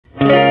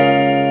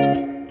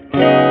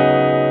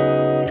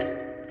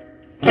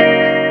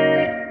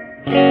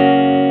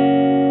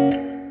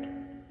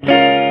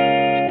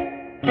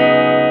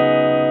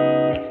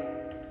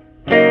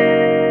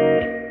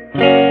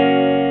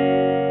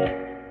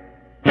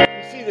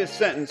See this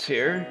sentence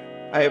here?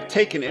 I have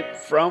taken it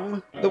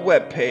from the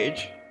web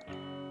page.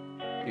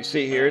 You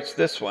see here, it's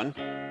this one.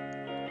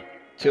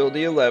 Tilde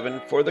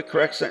 11, for the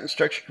correct sentence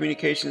structure,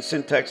 communication,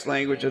 syntax,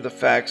 language of the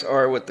facts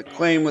are with the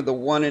claim with the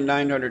 1 in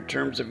 900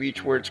 terms of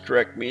each word's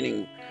correct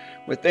meaning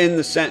within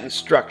the sentence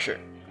structure.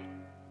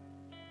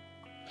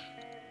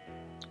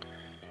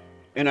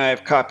 And I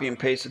have copy and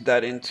pasted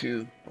that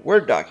into a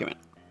Word document.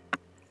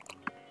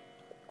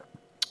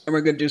 And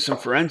we're going to do some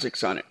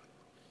forensics on it.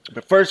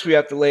 But first we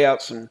have to lay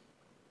out some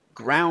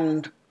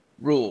ground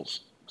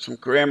rules, some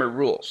grammar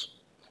rules.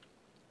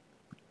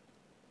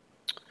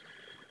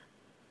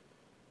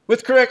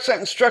 With correct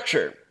sentence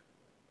structure,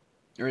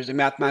 there is a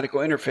mathematical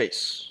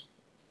interface.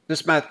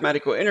 This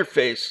mathematical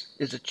interface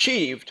is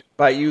achieved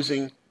by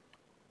using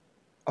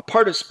a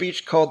part of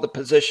speech called the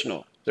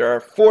positional. There are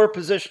 4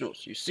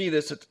 positionals. You see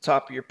this at the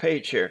top of your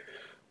page here.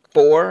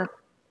 For,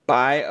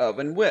 by, of,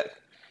 and with.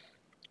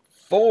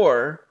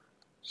 For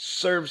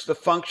serves the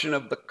function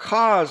of the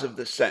cause of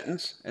the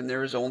sentence, and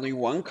there is only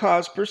one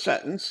cause per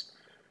sentence.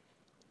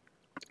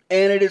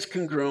 And it is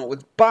congruent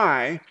with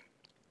by,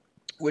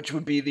 which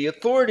would be the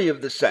authority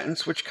of the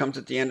sentence, which comes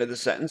at the end of the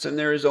sentence, and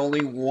there is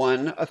only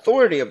one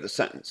authority of the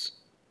sentence.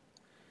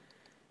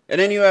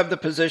 And then you have the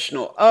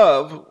positional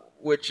of,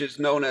 which is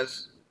known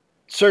as,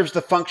 serves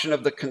the function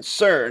of the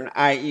concern,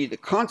 i.e. the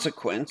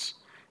consequence,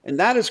 and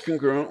that is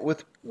congruent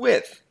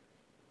with,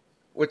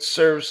 which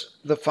serves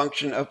the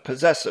function of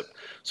possessive.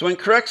 So in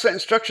correct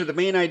sentence structure, the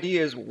main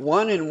idea is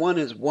 1 and 1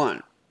 is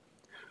 1.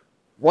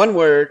 One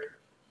word,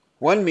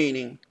 one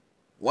meaning,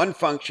 one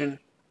function,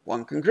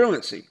 one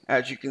congruency.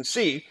 As you can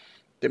see,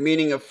 the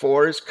meaning of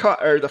for is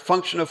the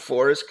function of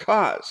for is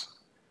cause.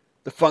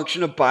 The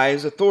function of by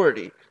is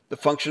authority. The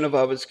function of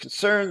is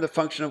concern. The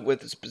function of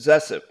with is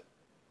possessive.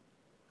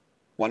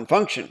 One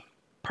function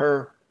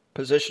per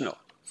positional.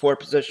 4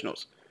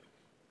 positionals.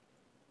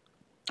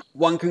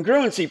 One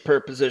congruency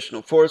per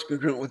positional. For is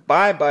congruent with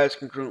by is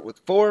congruent with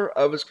for,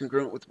 of is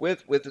congruent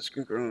with is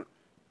congruent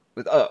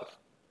with of.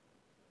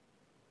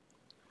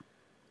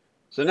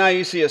 So now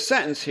you see a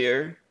sentence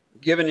here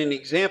given an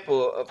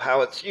example of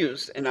how it's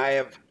used, and I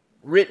have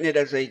written it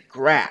as a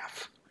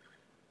graph.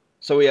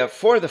 So we have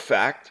for the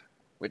fact,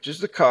 which is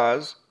the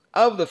cause,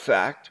 of the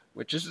fact,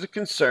 which is the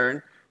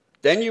concern,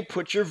 then you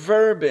put your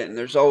verb in.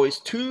 There's always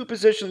 2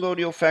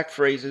 position-loadial fact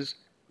phrases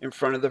in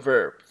front of the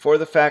verb. For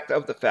the fact,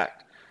 of the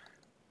fact.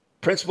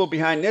 Principle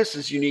behind this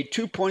is you need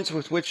 2 points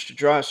with which to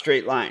draw a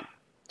straight line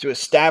to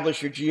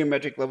establish your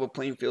geometric level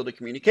playing field of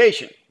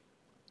communication.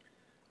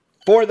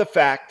 For the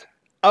fact,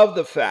 of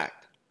the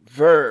fact,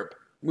 verb,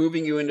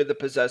 moving you into the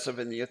possessive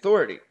and the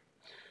authority.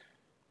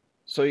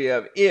 So you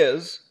have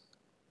is,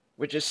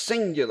 which is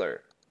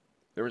singular.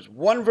 There is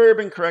one verb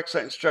in correct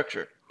sentence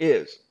structure,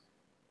 is,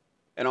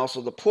 and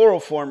also the plural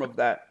form of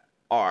that,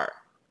 are.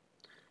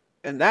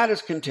 And that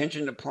is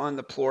contingent upon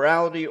the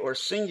plurality or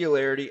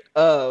singularity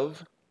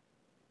of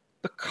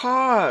the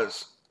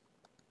cause,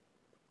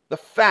 the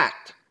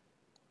fact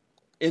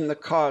in the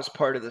cause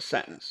part of the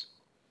sentence.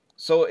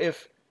 So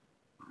if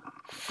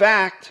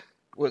fact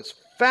was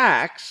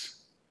facts,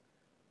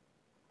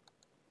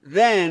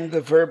 then the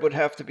verb would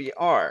have to be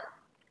are.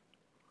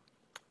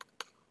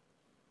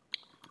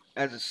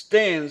 As it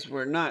stands,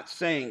 we're not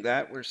saying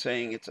that. We're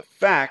saying it's a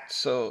fact,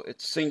 so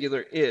it's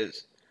singular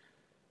is.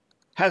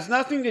 Has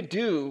nothing to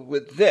do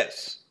with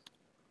this.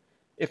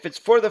 If it's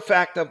for the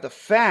fact of the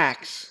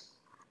facts,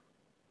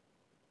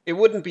 it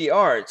wouldn't be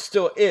are. It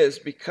still is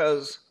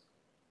because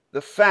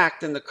the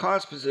fact in the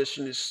cause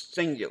position is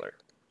singular.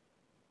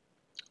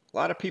 A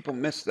lot of people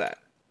miss that.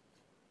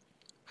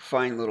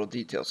 Fine little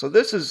detail. So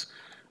this is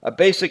a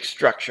basic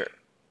structure.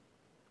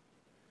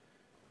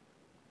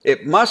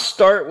 It must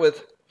start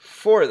with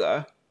for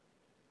the,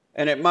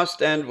 and it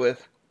must end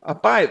with a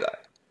by the.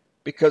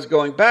 Because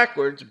going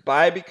backwards,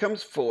 by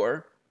becomes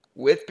for,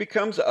 with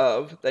becomes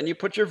of, then you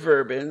put your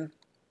verb in,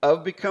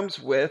 of becomes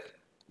with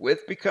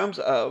becomes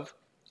of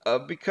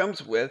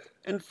becomes with,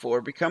 and for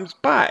becomes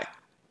by.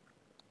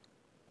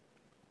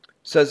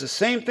 Says the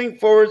same thing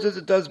forwards as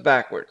it does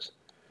backwards.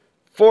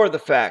 For the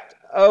fact,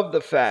 of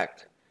the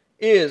fact,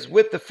 is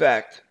with the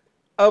fact,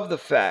 of the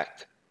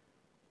fact,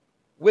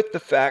 with the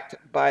fact,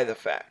 by the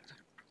fact.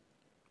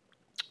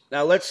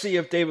 Now let's see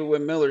if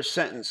David-WYNN Miller's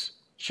sentence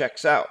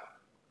checks out.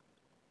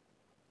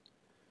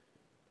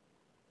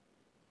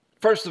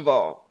 First of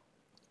all,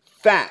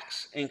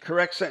 facts in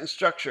correct sentence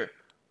structure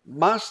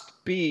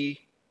must be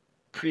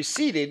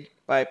preceded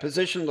by a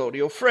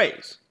position-loadial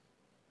phrase.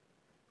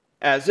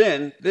 As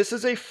in, this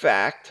is a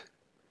fact,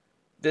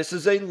 this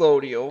is a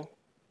loadial,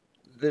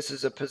 this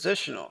is a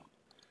positional.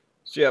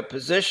 So you have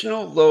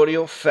positional,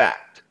 loadial,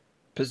 fact.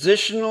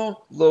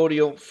 Positional,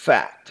 loadial,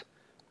 fact.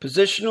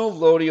 Positional,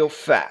 loadial,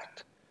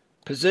 fact.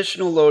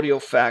 Positional,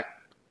 loadial,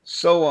 fact,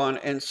 so on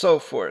and so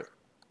forth.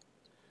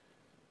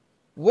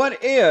 What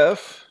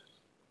if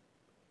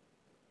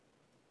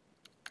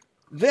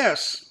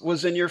this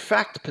was in your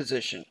fact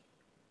position?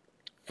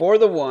 For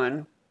the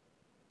one,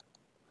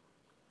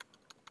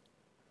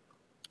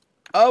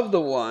 of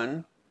the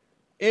one,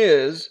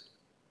 is,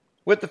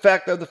 With the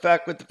fact, of the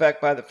fact, with the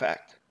fact, by the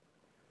fact.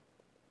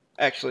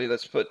 Actually,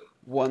 let's put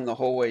one the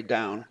whole way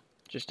down,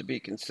 just to be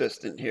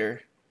consistent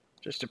here,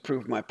 just to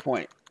prove my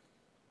point.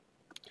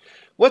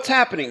 What's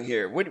happening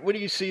here? What do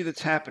you see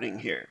that's happening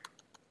here?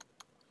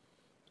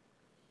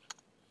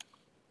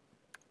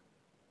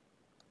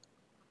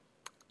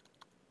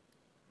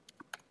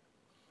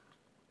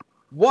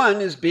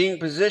 One is being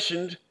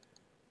positioned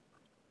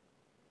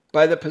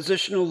by the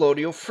positional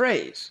loadial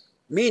phrase,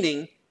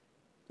 meaning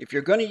if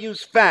you're going to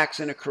use facts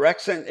in a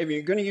correct sentence, if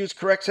you're going to use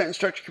correct sentence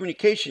structure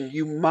communication,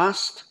 you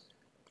must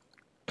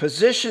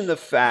position the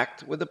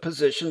fact with a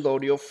position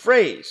loadial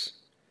phrase.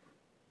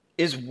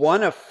 Is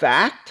one a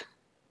fact?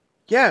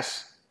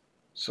 Yes.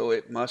 So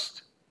it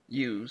must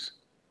use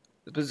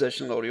the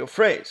position loadial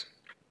phrase.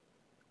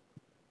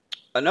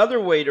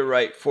 Another way to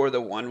write for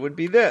the one would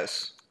be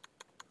this.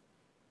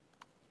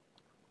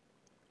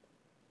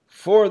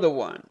 For the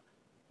one.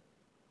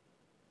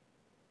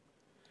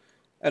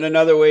 And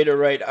another way to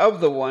write of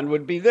the one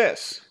would be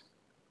this.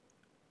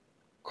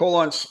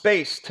 Colon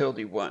space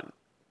tilde one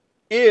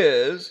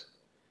is,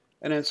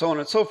 and then so on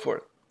and so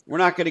forth. We're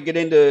not going to get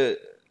into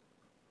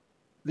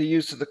the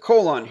use of the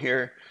colon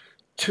here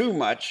too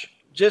much,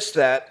 just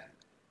that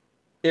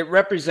it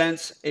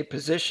represents a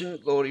position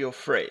loadial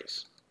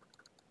phrase,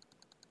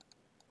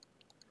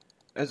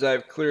 as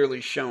I've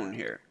clearly shown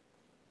here.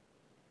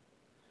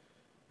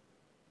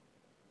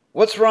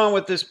 What's wrong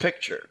with this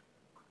picture?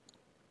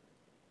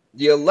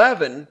 The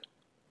 11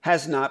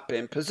 has not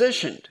been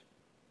positioned.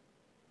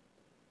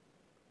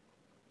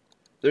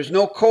 There's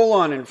no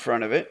colon in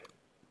front of it.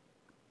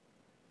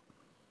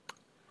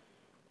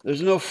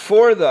 There's no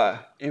for the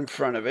in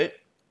front of it.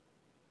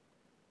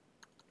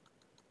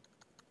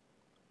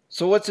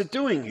 So what's it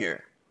doing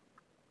here?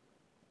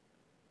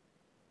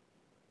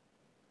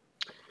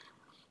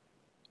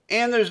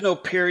 And there's no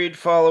period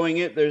following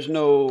it. There's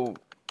no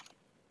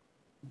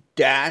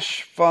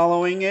dash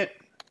following it.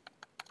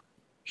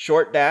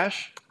 Short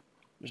dash.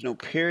 There's no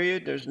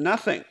period. There's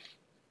nothing.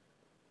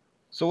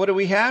 So what do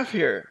we have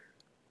here?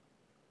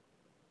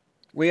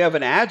 We have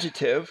an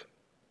adjective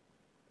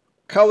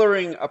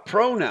coloring a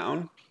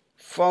pronoun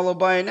followed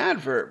by an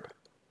adverb,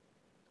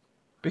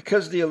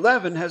 because the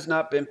 11 has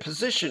not been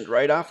positioned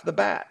right off the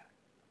bat.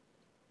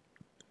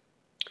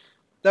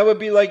 That would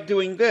be like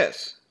doing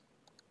this.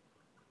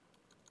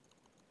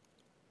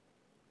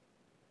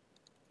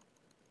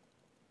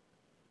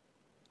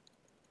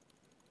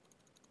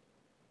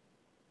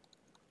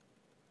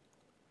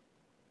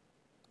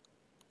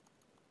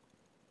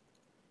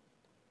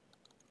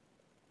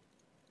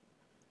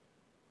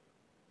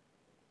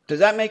 Does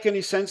that make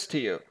any sense to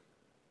you?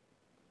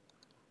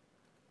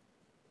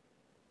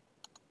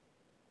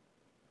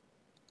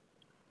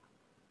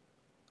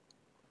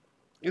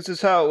 This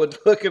is how it would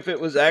look if it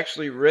was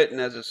actually written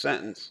as a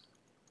sentence.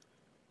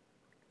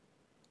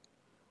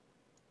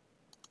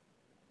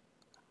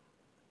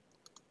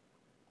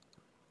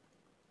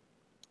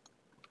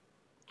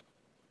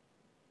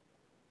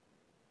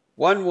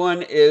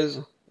 One is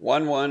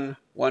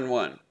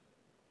 1111.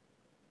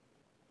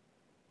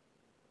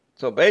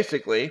 So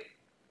basically,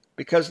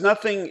 because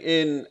nothing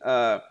in,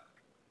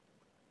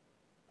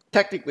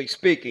 technically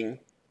speaking,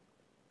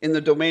 in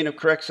the domain of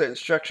correct sentence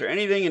structure,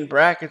 anything in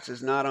brackets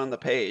is not on the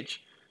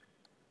page.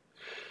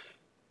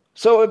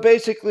 So it would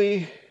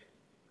basically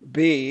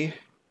be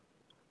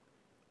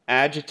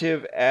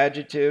adjective,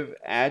 adjective,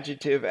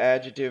 adjective,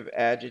 adjective,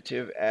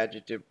 adjective,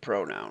 adjective,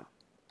 pronoun.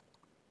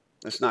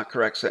 That's not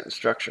correct sentence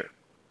structure.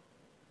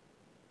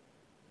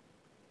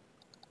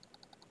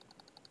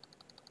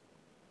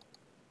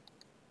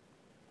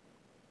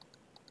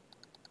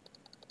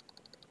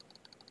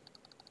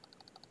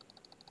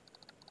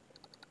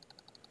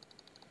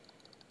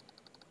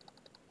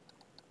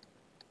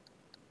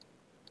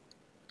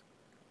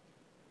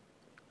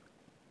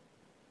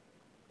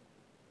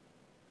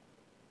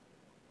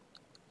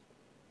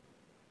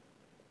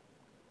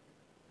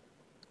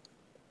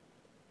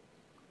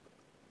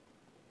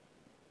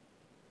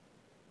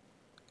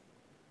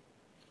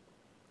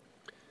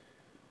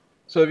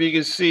 So if you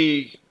can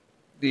see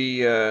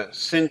the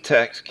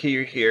syntax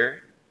key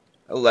here,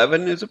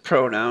 11 is a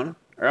pronoun,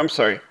 or I'm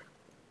sorry.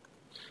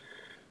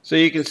 So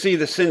you can see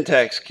the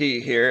syntax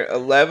key here.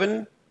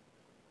 11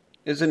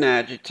 is an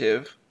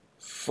adjective.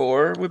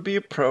 4 would be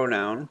a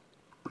pronoun.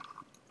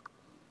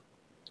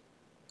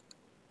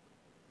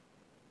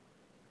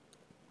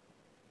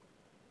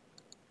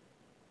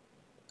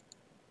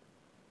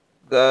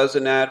 The is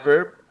an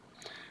adverb.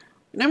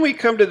 And then we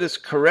come to this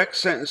correct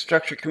sentence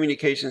structure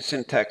communication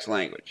syntax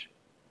language.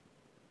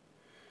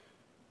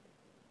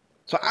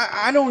 So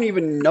I don't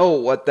even know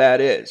what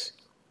that is,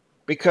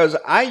 because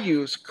I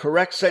use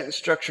correct sentence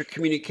structure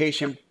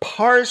communication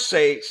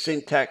PARSE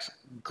syntax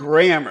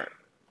grammar.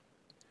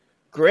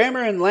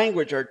 Grammar and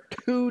language are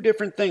two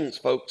different things,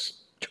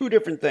 folks. Two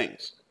different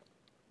things.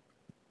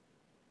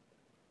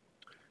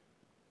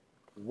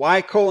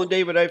 Why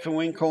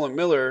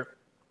DAVID-WYNN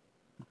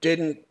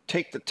didn't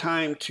take the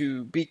time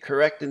to be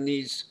correct in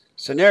these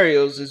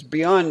scenarios is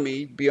beyond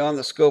me, beyond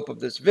the scope of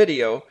this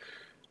video.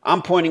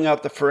 I'm pointing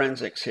out the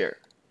forensics here.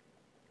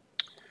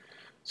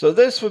 So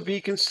this would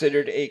be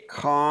considered a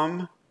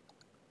compound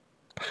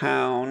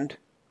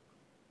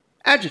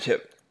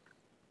adjective.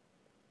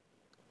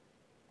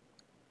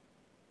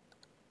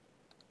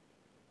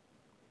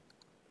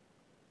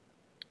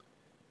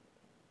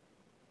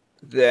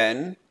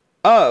 Then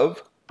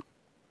of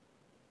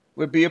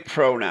would be a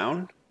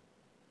pronoun.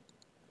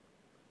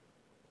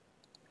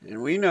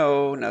 And we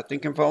know nothing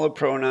can follow a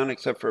pronoun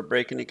except for a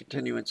break in the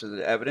continuance of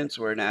the evidence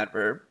or an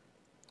adverb.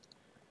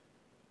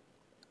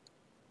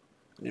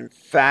 And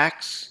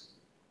facts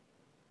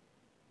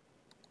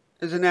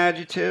is an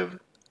adjective.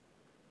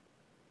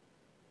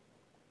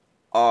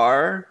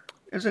 Are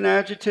is an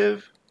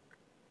adjective.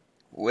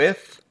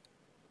 With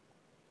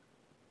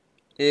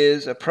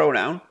is a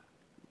pronoun.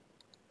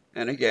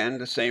 And again,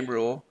 the same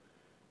rule.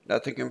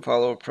 Nothing can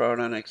follow a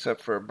pronoun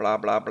except for blah,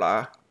 blah,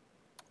 blah.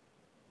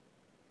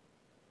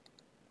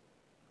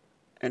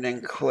 And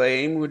then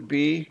claim would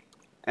be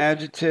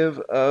adjective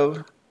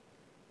of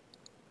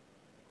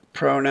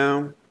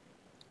pronoun.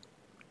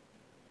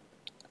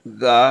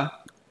 The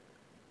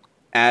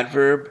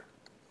adverb.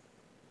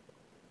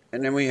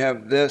 And then we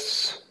have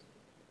this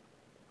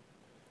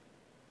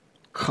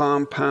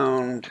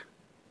compound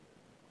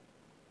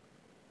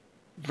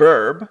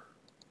verb.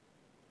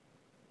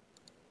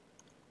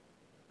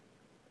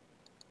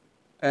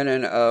 And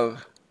then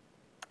of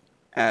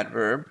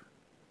adverb.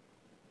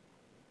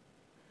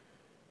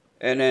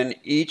 And then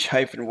each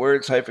hyphen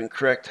words hyphen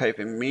correct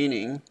hyphen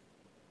meaning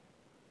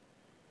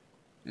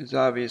is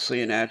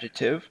obviously an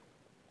adjective.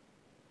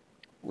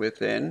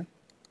 Within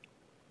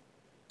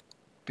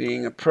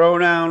being a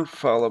pronoun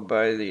followed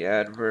by the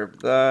adverb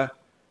the,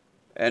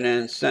 and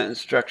then sentence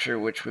structure,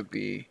 which would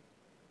be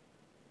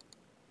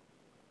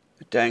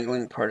a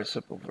dangling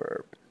participle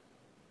verb.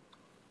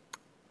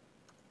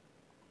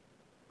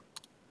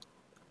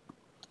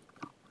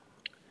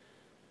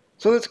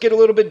 So let's get a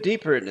little bit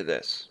deeper into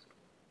this.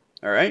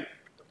 All right?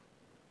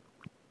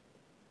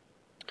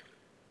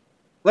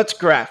 Let's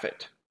graph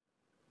it.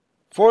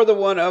 For the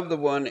one of the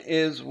one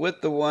is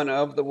with the one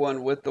of the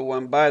one with the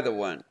one by the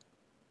one.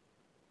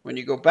 When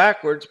you go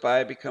backwards,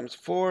 by becomes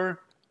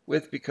for,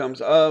 with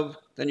becomes of,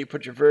 then you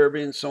put your verb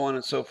in, so on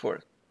and so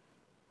forth.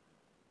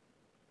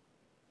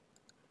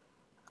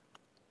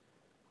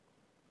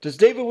 Does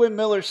David-Wynn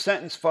Miller's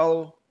sentence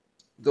follow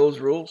those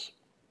rules?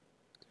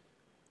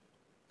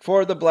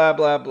 For the blah,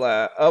 blah,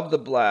 blah, of the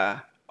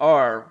blah,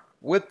 are,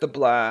 with the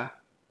blah,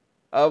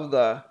 of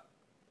the,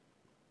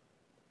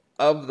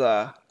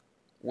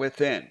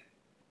 within.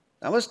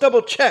 Now let's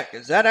double check.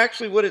 Is that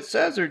actually what it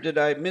says, or did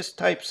I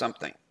mistype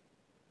something?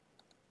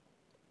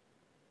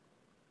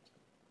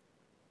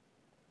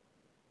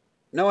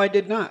 No, I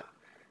did not.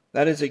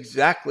 That is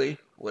exactly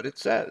what it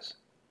says.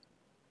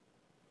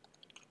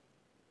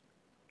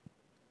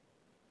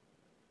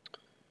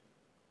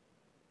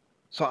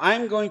 So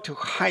I'm going to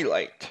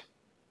highlight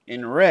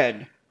in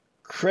red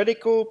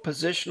critical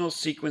positional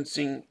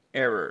sequencing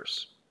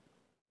errors.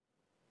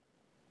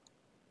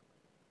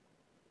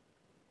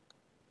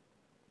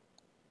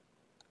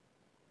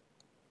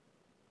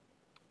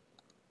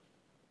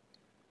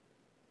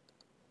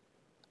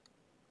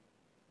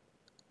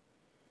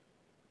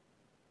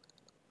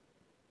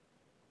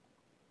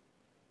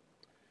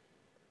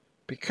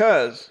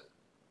 Because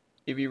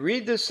if you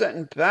read this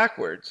sentence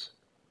backwards,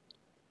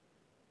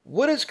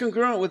 what is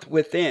congruent with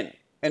within?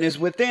 And is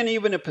within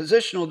even a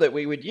positional that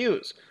we would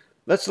use?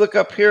 Let's look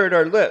up here at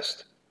our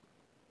list.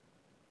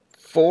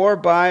 For,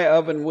 by,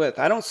 of, and with.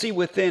 I don't see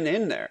within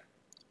in there.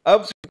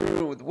 Of is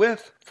congruent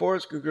with, for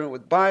is congruent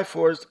with by,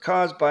 for is the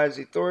cause, by is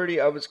the authority,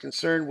 of is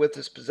concerned, with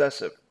is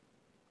possessive.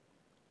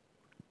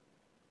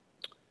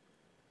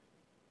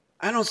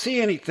 I don't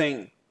see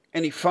anything,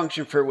 any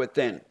function for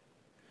within.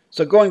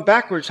 So going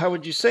backwards, how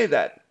would you say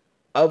that?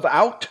 Of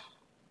out?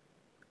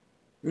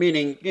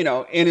 Meaning, you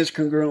know, in is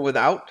congruent with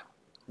out.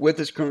 With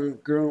is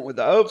congruent with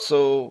of.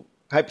 So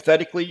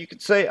hypothetically, you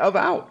could say of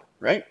out,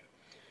 right?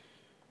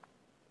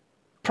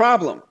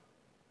 Problem.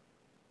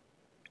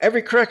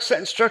 Every correct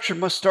sentence structure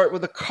must start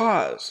with a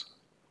cause.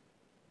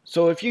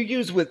 So if you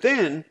use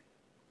within,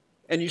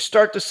 and you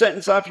start the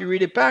sentence off, you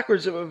read it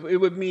backwards, it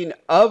would mean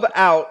of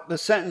out, the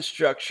sentence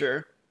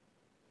structure,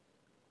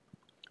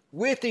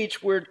 with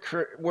each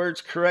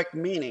word's correct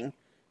meaning,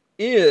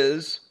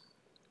 is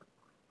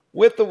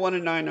with the 1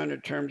 in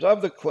 900 terms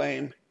of the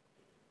claim,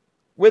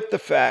 with the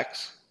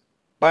facts,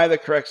 by the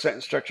correct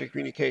sentence structure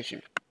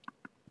communication.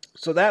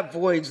 So that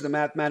voids the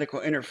mathematical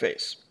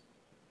interface.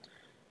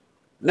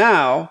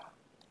 Now,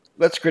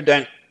 let's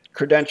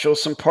credential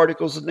some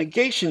particles of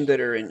negation that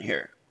are in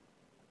here.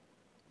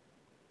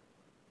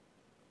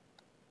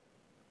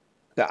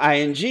 The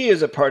ing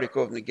is a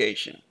particle of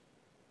negation.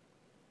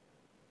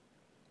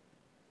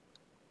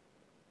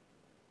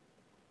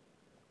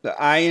 The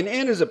I and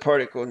N is a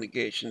particle of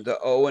negation. The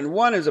O and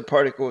 1 is a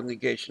particle of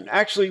negation.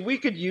 Actually, we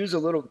could use a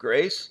little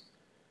grace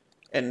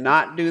and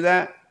not do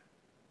that.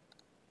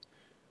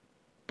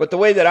 But the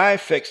way that I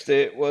fixed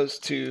it was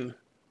to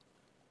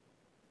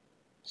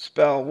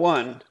spell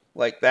 1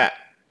 like that.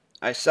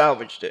 I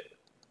salvaged it.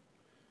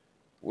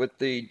 with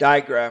the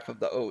digraph of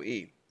the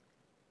OE.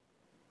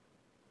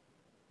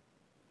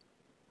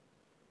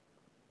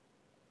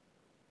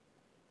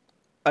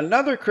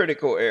 Another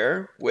critical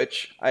error,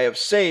 which I have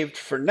saved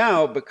for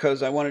now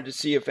because I wanted to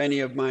see if any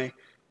of my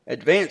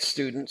advanced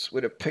students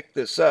would have picked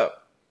this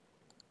up,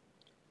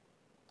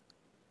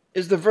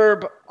 is the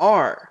verb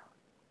are.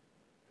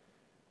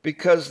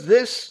 Because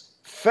this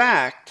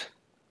fact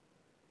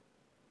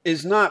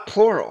is not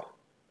plural.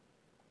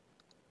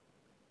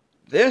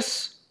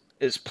 This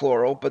is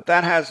plural, but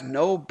that has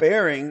no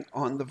bearing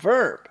on the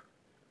verb.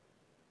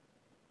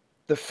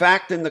 The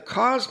fact in the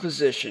cause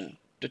position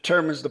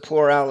determines the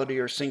plurality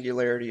or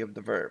singularity of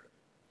the verb.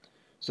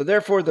 So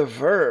therefore the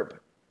verb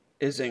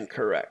is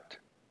incorrect.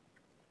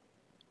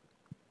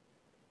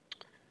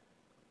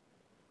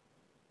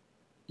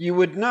 You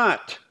would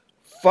not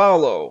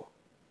follow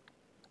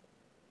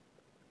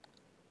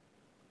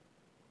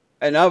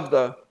an of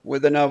the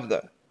with an of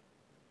the.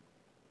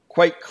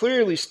 Quite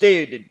clearly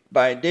stated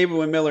by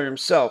David-WYNN Miller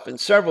himself in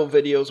several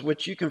videos,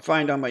 which you can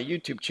find on my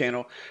YouTube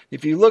channel.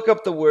 If you look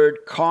up the word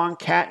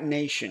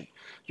concatenation,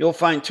 you'll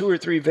find 2 or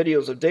 3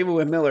 videos of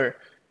David-WYNN Miller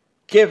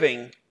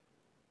giving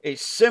a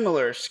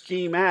similar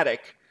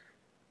schematic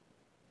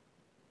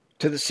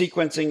to the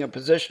sequencing of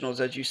positionals,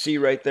 as you see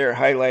right there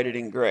highlighted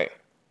in gray.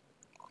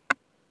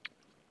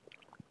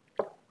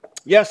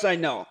 Yes, I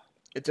know.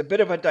 It's a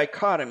bit of a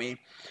dichotomy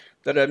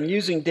that I'm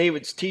using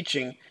David's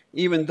teaching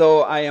even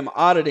though I am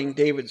auditing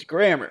David's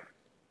grammar.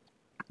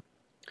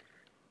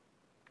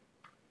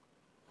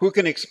 Who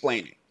can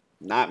explain it?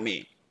 Not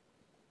me.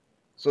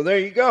 So there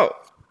you go.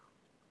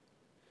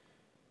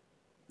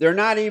 They're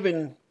not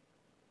even...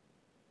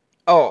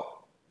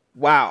 Oh,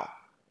 wow.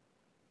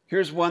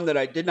 Here's one that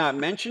I did not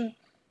mention,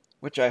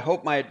 which I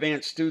hope my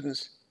advanced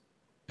students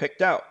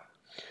picked out.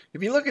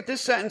 If you look at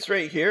this sentence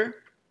right here,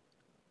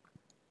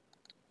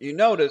 you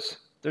notice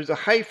there's a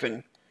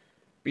hyphen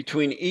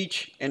between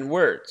each and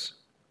words.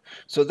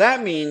 So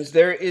that means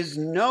there is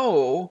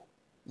no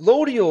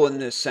lodial in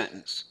this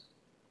sentence.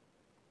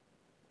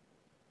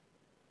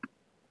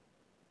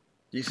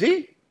 Do you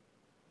see?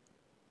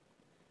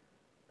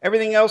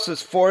 Everything else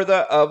is for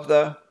the, of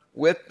the,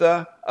 with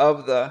the,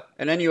 of the,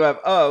 and then you have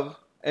of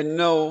and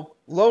no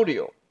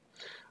lodial.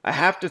 I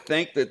have to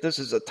think that this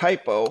is a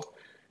typo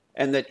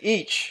and that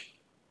each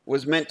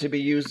was meant to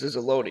be used as a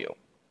lodial.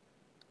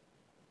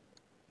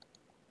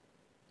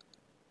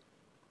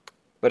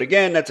 But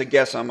again, that's a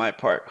guess on my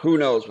part. Who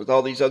knows with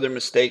all these other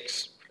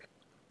mistakes.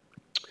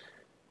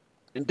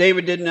 And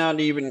David did not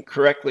even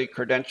correctly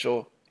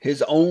credential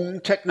his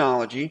own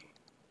technology,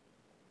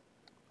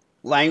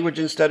 language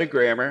instead of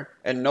grammar,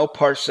 and no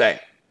PARSE.